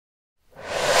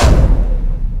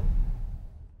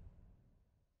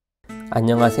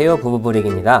안녕하세요,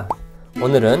 부부브릭입니다.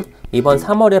 오늘은 이번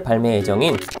 3월에 발매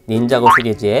예정인 닌자고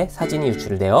시리즈의 사진이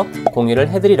유출되어 공유를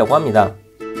해드리려고 합니다.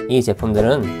 이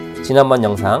제품들은 지난번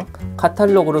영상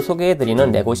카탈로그로 소개해드리는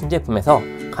레고 신제품에서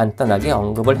간단하게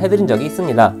언급을 해드린 적이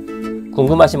있습니다.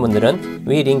 궁금하신 분들은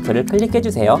위 링크를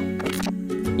클릭해주세요.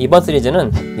 이번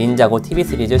시리즈는 닌자고 TV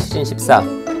시리즈 시즌 14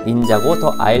 닌자고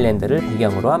더 아일랜드를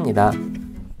배경으로 합니다.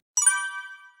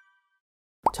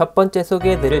 첫 번째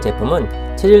소개해드릴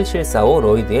제품은 71745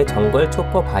 로이드의 정글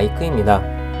초퍼 바이크입니다.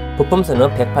 부품수는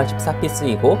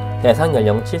 184피스이고 대상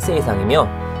연령은 7세 이상이며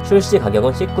출시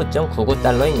가격은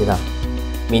 19.99달러입니다.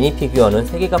 미니 피규어는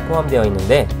 3개가 포함되어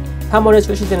있는데 3월에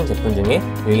출시되는 제품 중에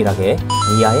유일하게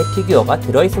미아의 피규어가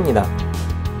들어있습니다.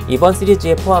 이번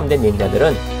시리즈에 포함된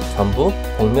닌자들은 전부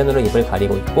복면으로 입을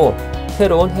가리고 있고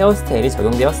새로운 헤어스타일이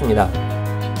적용되었습니다.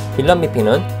 빌런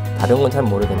미피는 다른 건 잘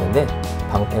모르겠는데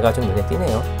방패가 좀 눈에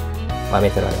띄네요. 마음에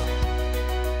들어요.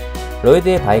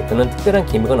 로이드의 바이크는 특별한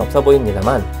기믹은 없어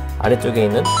보입니다만 아래쪽에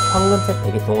있는 황금색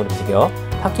배기통을 움직여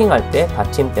파킹할 때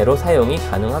받침대로 사용이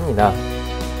가능합니다.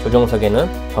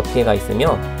 조종석에는 덮개가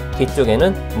있으며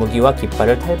뒤쪽에는 무기와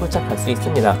깃발을 탈부착할 수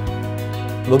있습니다.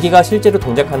 무기가 실제로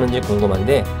동작하는지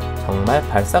궁금한데 정말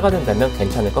발사가 된다면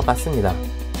괜찮을 것 같습니다.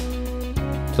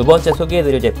 두 번째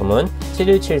소개해드릴 제품은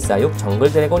 71746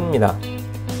 정글 드래곤입니다.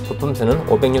 부품수는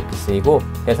 506피스이고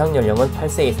대상 연령은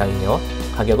 8세 이상이며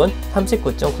가격은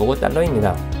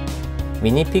 39.99달러입니다.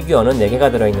 미니 피규어는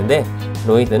 4개가 들어있는데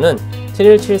로이드는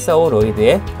 71745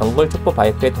 로이드의 정글 촉보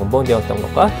바이크에 동봉되었던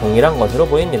것과 동일한 것으로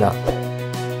보입니다.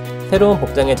 새로운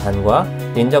복장의 잔과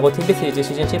닌자고 TV 시리즈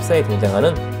시즌 14에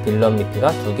등장하는 빌런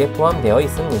미피가 2개 포함되어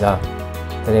있습니다.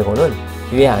 드래곤은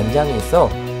위에 안장이 있어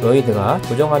로이드가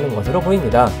조종하는 것으로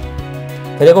보입니다.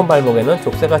 드래곤 발목에는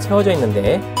족쇄가 채워져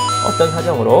있는데 어떤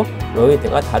사정으로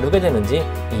로이드가 다루게 되는지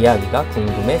이야기가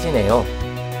궁금해지네요.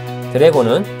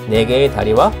 드래곤은 4개의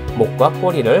다리와 목과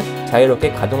꼬리를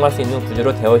자유롭게 가동할 수 있는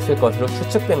구조로 되어 있을 것으로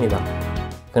추측됩니다.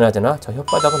 그나저나 저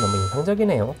혓바닥은 너무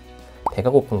인상적이네요. 배가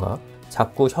고픈가?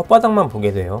 자꾸 혓바닥만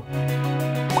보게 돼요.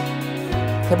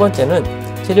 세 번째는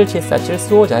 71747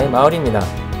 수호자의 마을입니다.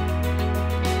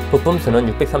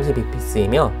 부품수는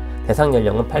 632피스이며 대상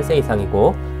연령은 8세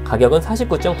이상이고 가격은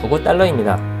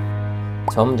 49.99달러입니다.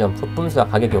 점점 부품수와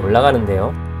가격이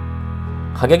올라가는데요.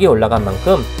 가격이 올라간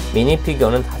만큼 미니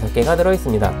피규어는 5개가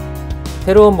들어있습니다.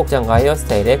 새로운 복장과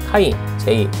헤어스타일에 카이,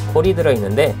 제이, 콜이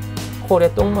들어있는데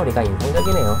콜의 똥머리가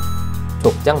인상적이네요.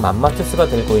 족장 맘마투스가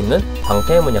들고 있는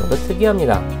방패 문양도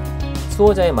특이합니다.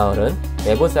 수호자의 마을은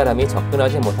외부 사람이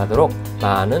접근하지 못하도록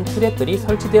많은 트랩들이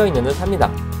설치되어 있는 듯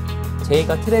합니다.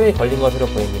 제이가 트랩에 걸린 것으로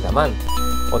보입니다만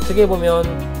어떻게 보면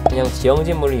그냥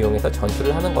지형진물을 이용해서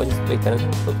전투를 하는 것일 수도 있다는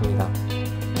생각도 듭니다.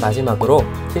 마지막으로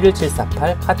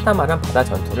 71748 카타마란 바다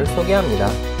전투를 소개합니다.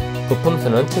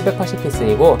 부품수는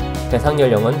 780피스이고 대상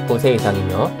연령은 9세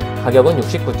이상이며 가격은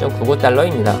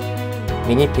 69.99달러입니다.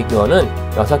 미니 피규어는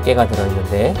 6개가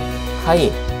들어있는데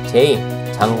카이, 제이,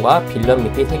 장과 빌런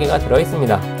미피 3개가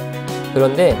들어있습니다.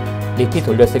 그런데 미피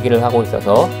돌려쓰기를 하고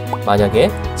있어서 만약에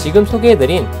지금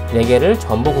소개해드린 4개를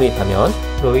전부 구입하면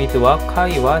로이드와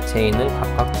카이와 제이는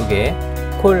각각 2개,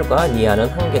 콜과 니아는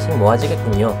 1개씩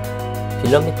모아지겠군요.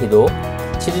 빌런 미피도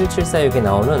 71746에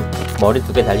나오는 머리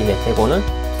 2개 달린 애 빼고는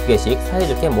 2개씩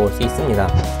사이좋게 모을 수 있습니다.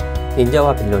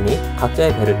 닌자와 빌런이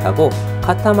각자의 배를 타고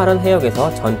카타마란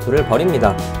해역에서 전투를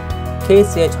벌입니다.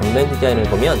 케이스의 전면 디자인을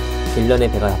보면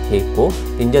빌런의 배가 앞에 있고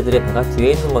닌자들의 배가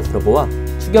뒤에 있는 것으로 보아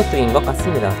추격 중인 것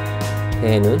같습니다.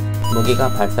 배에는 무기가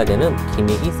발사되는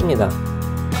기믹이 있습니다.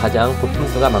 가장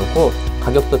부품수가 많고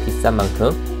가격도 비싼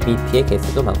만큼 미피의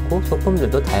개수도 많고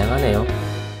소품들도 다양하네요.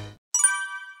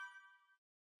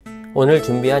 오늘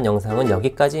준비한 영상은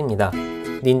여기까지입니다.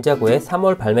 닌자고의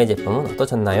 3월 발매 제품은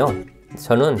어떠셨나요?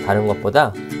 저는 다른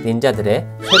것보다 닌자들의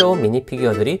새로운 미니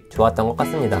피규어들이 좋았던 것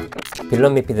같습니다.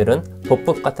 빌런 미피들은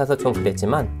보폭 같아서 좀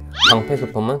그랬지만 방패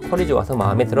소품은 퀄이 좋아서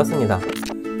마음에 들었습니다.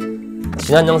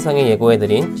 지난 영상에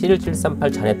예고해드린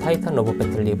 71738 잔의 타이탄 로봇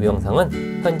배틀 리뷰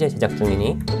영상은 현재 제작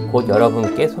중이니 곧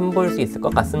여러분께 선보일 수 있을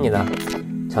것 같습니다.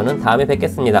 저는 다음에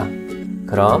뵙겠습니다.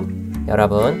 그럼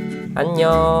여러분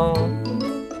안녕.